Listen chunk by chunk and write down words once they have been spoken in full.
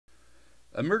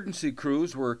Emergency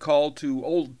crews were called to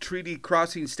Old Treaty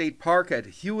Crossing State Park at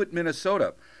Hewitt,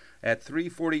 Minnesota at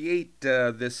 3:48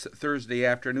 this Thursday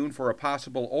afternoon for a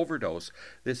possible overdose.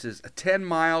 This is 10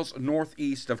 miles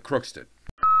northeast of Crookston.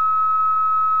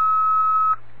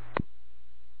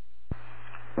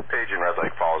 Paging Red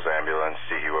Lake Falls ambulance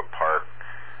to Hewitt Park.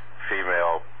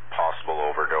 Female, possible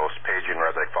overdose. Paging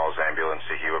Red Lake Falls ambulance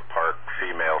to Hewitt Park.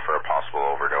 Female for a possible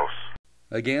overdose.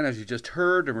 Again, as you just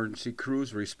heard, emergency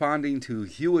crews responding to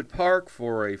Hewitt Park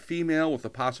for a female with a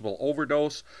possible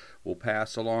overdose. We'll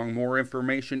pass along more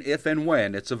information if and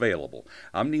when it's available.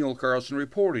 I'm Neil Carlson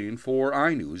reporting for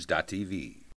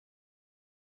iNews.TV.